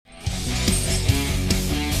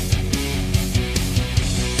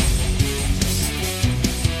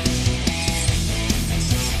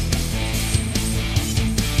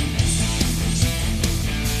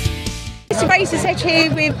Razor's Edge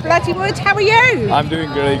here with Bloodywood. How are you? I'm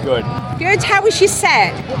doing really good. Good. How was your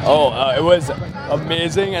set? It was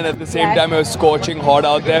amazing, and at the same time it was scorching hot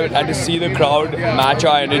out there, and to see the crowd match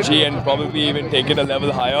our energy and probably even take it a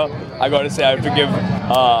level higher, I gotta say I have to give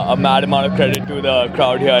a mad amount of credit to the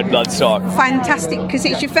crowd here at Bloodstock. Fantastic, because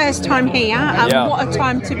it's your first time here, and what a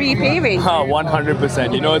time to be appearing.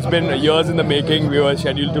 100%. You know, it's been years in the making. We were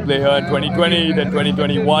scheduled to play here in 2020, then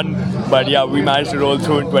 2021, but yeah, we managed to roll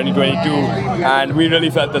through in 2022, and we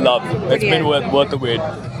really felt the love. It's been worth the wait.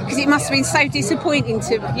 Because it must have been so disappointing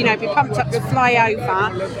to, be pumped up to fly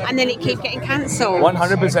over and then it keep getting cancelled.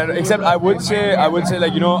 100%. Except I would say,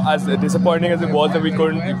 like, as disappointing as it was that we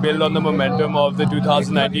couldn't build on the momentum of the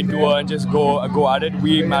 2019 tour and just go at it,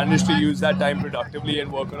 we managed to use that time productively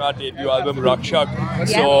and work on our debut album, Rakshak.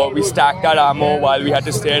 So we stacked our ammo while we had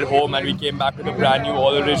to stay at home, and we came back with a brand new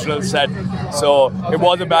all-original set. So it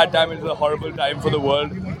was a bad time. It was a horrible time for the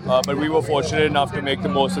world. But we were fortunate enough to make the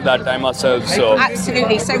most of that time ourselves. So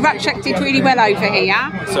absolutely. So Rakshak did really well over here.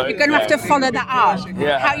 So you're going to have to follow that up.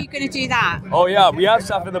 Yeah. How are you going to do that? Oh yeah, we have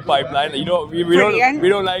stuff in the pipeline. We don't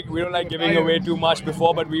like giving away too much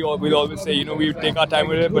before, but we'll always say we take our time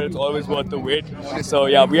with it, but it's always worth the wait. So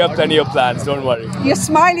yeah, we have plenty of plans. Don't worry. You're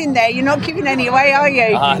smiling there. You're not giving any away, are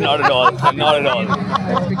you? Not at all. Not at all.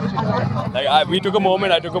 I took a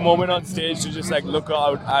moment on stage to just look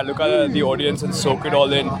out and look at the audience and soak it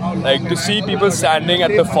all in. To see people standing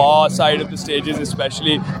at the far side of the stages,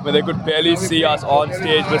 especially when they could barely see us on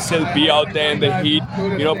stage but still be out there in the heat,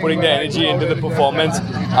 putting their energy into the performance.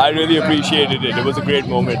 I really appreciated it. It was a great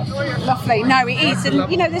moment. Lovely. No, it is. And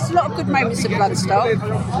there's a lot of good moments of Bloodstock,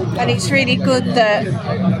 and it's really good that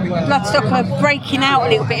Bloodstock are breaking out a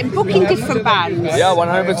little bit and booking different bands. Yeah,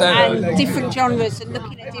 100%. And different genres and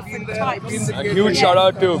looking at different types. A huge shout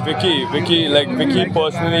out to Vicky. Vicky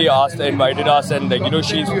personally invited us, and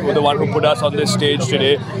she's the one who put us on this stage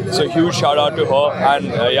today. So huge shout out to her,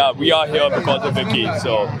 and we are here because of Vicky.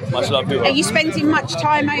 So much love to her. Are you spending much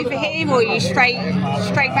time over here, or are you straight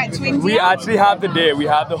back to India? We actually have the day. We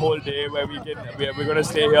have the whole day where we're going to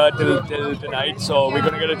stay here till tonight. So we're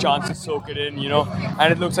going to get a chance to soak it in,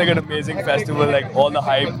 And it looks like an amazing festival. All the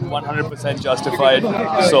hype, 100% justified.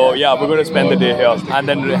 So yeah, we're going to spend the day here and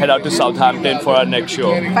then head out to Southampton for our next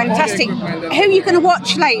show. Fantastic. Who are you going to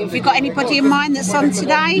watch later? Have you got anybody in mind that's on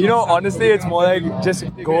today? Honestly, it's more like just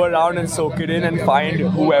go around and soak it in and find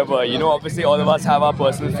whoever. Obviously all of us have our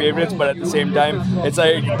personal favorites, but at the same time, it's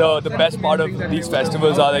like the best part of these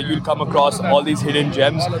festivals are that you'll come across all these hidden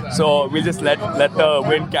gems. So we'll just let the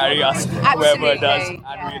wind carry us, whoever it does, and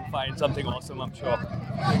we'll find something awesome, I'm sure.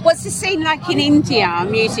 What's the scene like in India,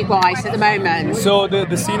 music-wise, at the moment? So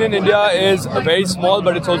the scene in India is very small,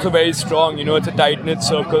 but it's also very strong. It's a tight-knit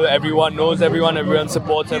circle. Everyone knows everyone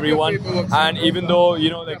supports everyone. And even though,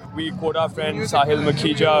 we quote our friend Sahil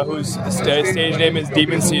Makhija, whose stage name is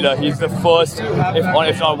Demon Sealer. He's the first,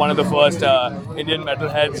 if not one of the first Indian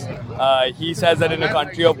metalheads. He says that in a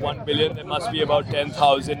country of 1 billion, there must be about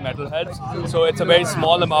 10,000 metalheads. So it's a very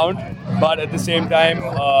small amount, but at the same time,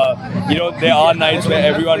 there are nights where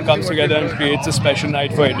everyone comes together and creates a special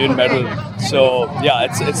night for Indian metal. So yeah,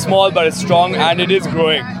 it's small, but it's strong, and it is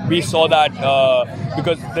growing. We saw that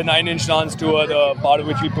because the 9 Inch Dance tour, the part of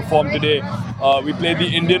which we performed today, we played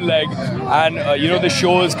the Indian leg, and the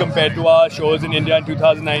shows compared to our shows in India in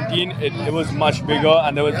 2019, it was much bigger,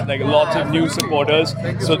 and there was lots of new supporters.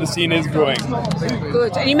 So the scene is growing.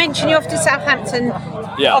 Good. And you mentioned you're off to Southampton.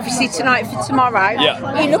 Yeah. Obviously tonight for tomorrow. Yeah.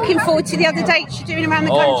 Are you looking forward to the other dates you're doing around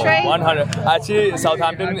the country? 100. Actually,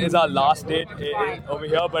 Southampton is our last date over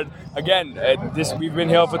here, but again, we've been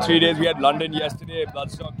here for 3 days. We had London yesterday,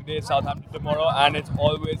 Bloodstock today, Southampton tomorrow, and it's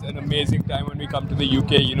always an amazing time when we come to the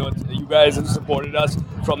UK. You guys have supported us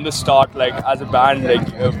from the start, as a band,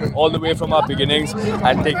 all the way from our beginnings,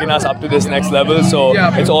 and taken us up to this next level. So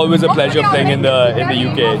it's always a pleasure playing in the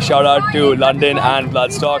UK. Shout out to London and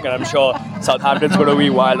Bloodstock, and I'm sure Southampton's going to be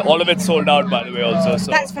wild. All of it's sold out, by the way, also.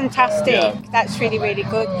 So that's fantastic. Yeah. That's really, really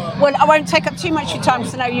good. Well, I won't take up too much of your time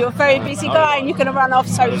because I know you're a very busy guy and you're going to run off,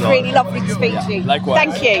 so it's really lovely to speak to you. Likewise.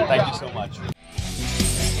 Thank you. Thank you so much.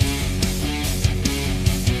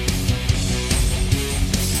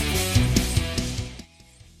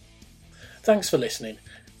 Thanks for listening.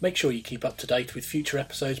 Make sure you keep up to date with future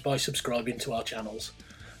episodes by subscribing to our channels.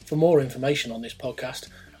 For more information on this podcast,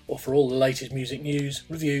 or for all the latest music news,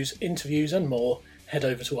 reviews, interviews and more, head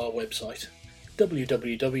over to our website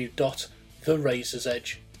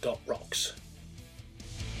www.therazorsedge.rocks.